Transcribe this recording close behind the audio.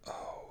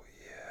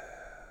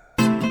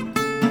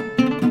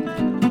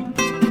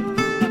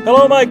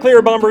Hello, my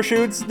clear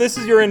bumbershoots. This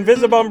is your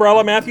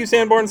Invisibumbrella Matthew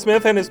Sanborn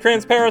Smith and his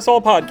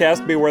Transparasol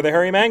podcast, Beware the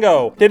Hairy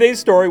Mango. Today's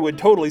story would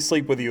totally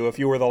sleep with you if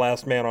you were the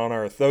last man on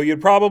Earth, though you'd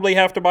probably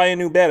have to buy a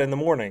new bed in the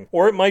morning.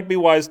 Or it might be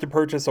wise to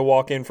purchase a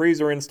walk-in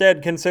freezer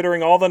instead,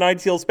 considering all the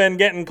nights you'll spend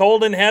getting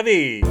cold and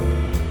heavy.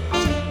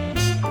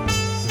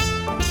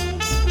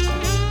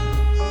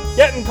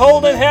 Getting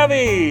Cold and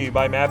Heavy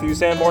by Matthew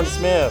Sanborn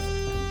Smith.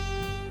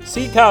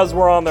 Sea cows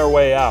were on their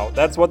way out.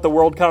 That's what the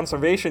World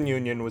Conservation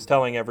Union was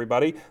telling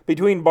everybody.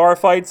 Between bar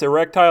fights,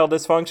 erectile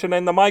dysfunction,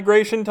 and the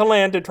migration to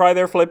land to try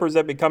their flippers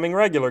at becoming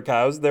regular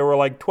cows, there were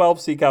like 12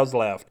 sea cows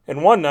left.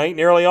 And one night,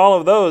 nearly all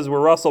of those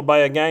were rustled by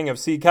a gang of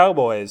sea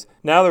cowboys.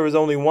 Now there was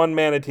only one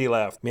manatee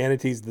left.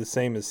 Manatee's the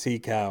same as sea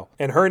cow.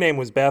 And her name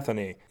was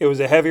Bethany. It was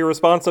a heavy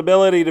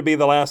responsibility to be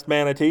the last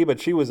manatee,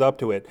 but she was up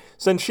to it.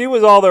 Since she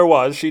was all there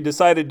was, she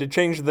decided to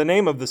change the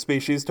name of the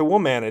species to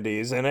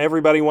womanities, and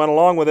everybody went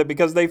along with it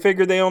because they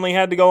figured they only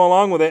had to go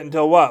along with it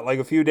until what, like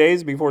a few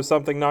days before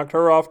something knocked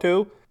her off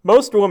too?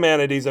 Most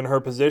womanities in her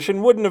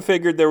position wouldn't have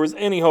figured there was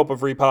any hope of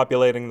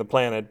repopulating the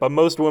planet, but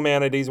most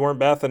womanities weren't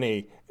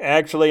Bethany.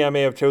 Actually, I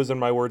may have chosen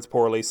my words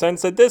poorly,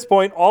 since at this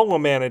point, all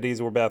womanities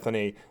were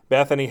Bethany.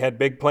 Bethany had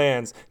big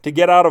plans, to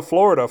get out of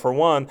Florida for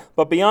one,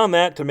 but beyond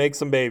that, to make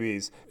some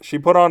babies. She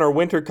put on her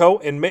winter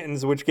coat and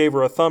mittens, which gave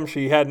her a thumb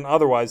she hadn't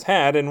otherwise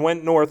had, and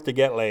went north to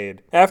get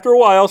laid. After a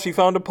while, she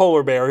found a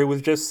polar bear who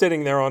was just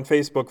sitting there on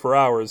Facebook for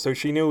hours, so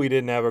she knew he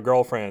didn't have a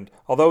girlfriend,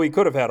 although he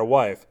could have had a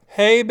wife.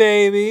 "Hey,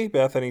 baby,"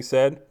 Bethany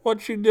said.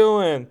 "What you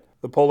doing?"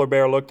 The polar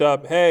bear looked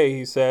up. "Hey,"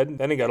 he said.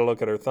 Then he got a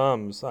look at her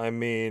thumbs.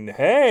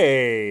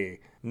 Hey!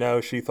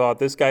 No, she thought,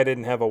 this guy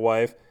didn't have a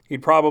wife.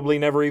 He'd probably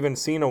never even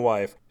seen a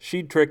wife.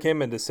 She'd trick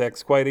him into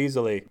sex quite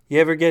easily.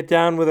 "You ever get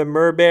down with a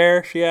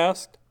merbear?" she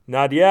asked.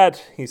 "Not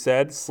yet," he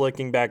said,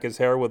 slicking back his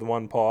hair with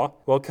one paw.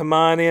 "Well, come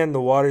on in,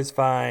 the water's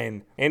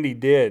fine." And he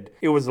did.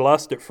 It was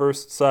lust at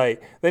first sight.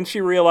 Then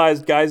she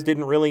realized guys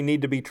didn't really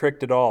need to be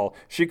tricked at all.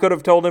 She could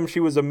have told him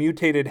she was a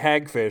mutated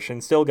hagfish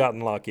and still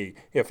gotten lucky,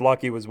 if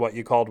lucky was what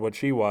you called what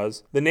she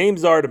was. "The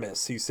name's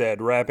Artemis," he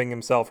said, wrapping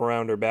himself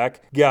around her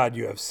back. "God,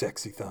 you have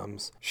sexy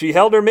thumbs." She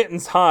held her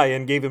mittens high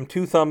and gave him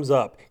 2 thumbs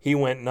up. He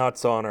went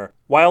nuts on her.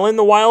 While in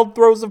the wild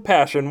throes of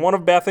passion, one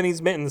of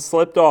Bethany's mittens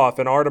slipped off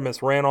and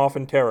Artemis ran off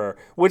in terror,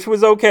 which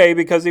was okay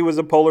because he was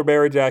a polar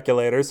bear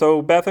ejaculator,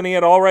 so Bethany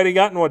had already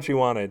gotten what she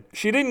wanted.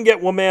 She didn't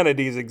get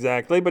womanities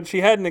exactly, but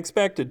she hadn't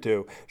expected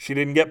to. She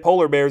didn't get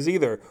polar bears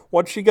either.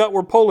 What she got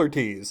were polar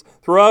teas.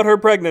 Throughout her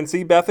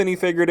pregnancy, Bethany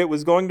figured it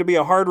was going to be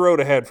a hard road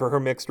ahead for her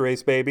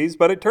mixed-race babies,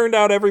 but it turned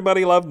out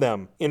everybody loved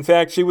them. In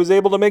fact, she was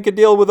able to make a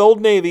deal with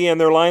Old Navy, and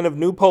their line of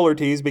new polar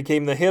teas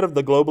became the hit of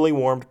the globally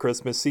warmed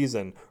Christmas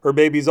season. Her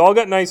babies all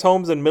got nice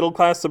homes and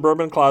middle-class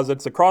suburban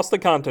closets across the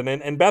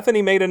continent, and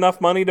Bethany made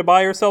enough money to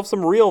buy herself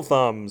some real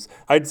thumbs.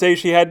 I'd say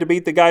she had to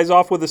beat the guys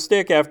off with a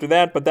stick after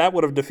that, but that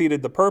would have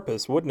defeated the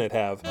purpose, wouldn't it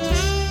have?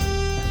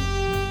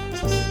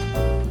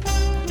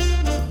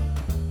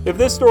 If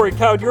this story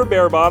cowed your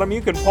bare bottom, you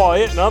can paw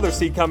it and other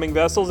sea-coming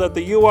vessels at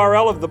the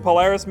URL of the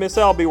Polaris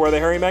Missile,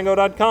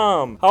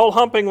 BewareTheHairyMango.com. Howl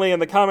humpingly in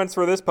the comments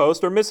for this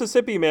post, or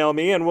Mississippi mail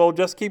me, and we'll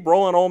just keep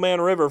rolling Old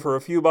Man River for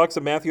a few bucks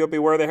at Matthew at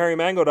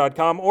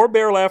BewareTheHairyMango.com, or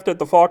bear left at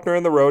the Faulkner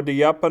in the Road to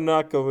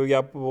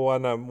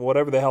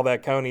whatever the hell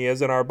that county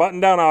is, in our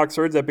button-down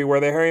Oxfords at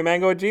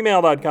BewareTheHairyMango at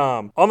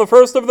gmail.com. On the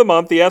first of the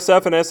month, the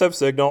SF and SF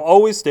Signal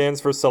always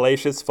stands for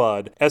Salacious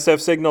Fudd. SF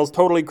Signal's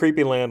totally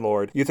creepy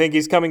landlord. You think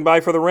he's coming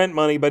by for the rent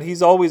money, but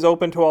he's always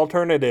open to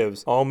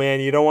alternatives. Oh man,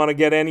 you don't want to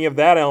get any of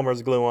that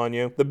Elmer's glue on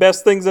you. The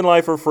best things in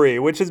life are free,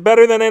 which is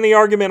better than any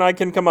argument I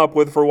can come up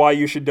with for why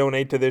you should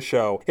donate to this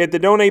show. Hit the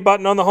donate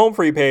button on the home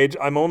free page.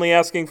 I'm only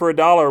asking for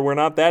 $1. We're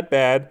not that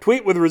bad.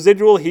 Tweet with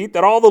residual heat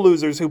that all the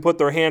losers who put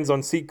their hands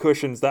on seat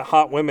cushions that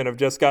hot women have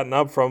just gotten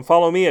up from.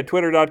 Follow me at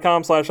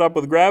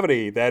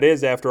twitter.com/upwithgravity. That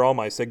is, after all,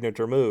 my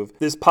signature move.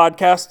 This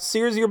podcast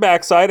sears your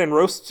backside and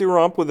roasts your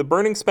rump with the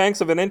burning spanks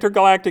of an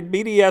intergalactic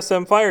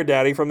BDSM fire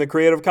daddy from the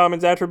Creative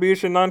Commons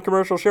Attribution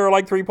Non-Commercial Share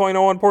Alike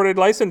 3.0 Unported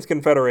License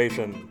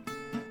Confederation.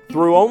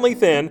 Through only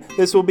thin,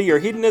 this will be your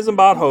hedonism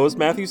bot host,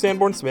 Matthew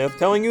Sanborn Smith,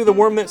 telling you the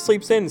worm that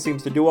sleeps in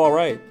seems to do all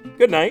right.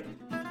 Good night.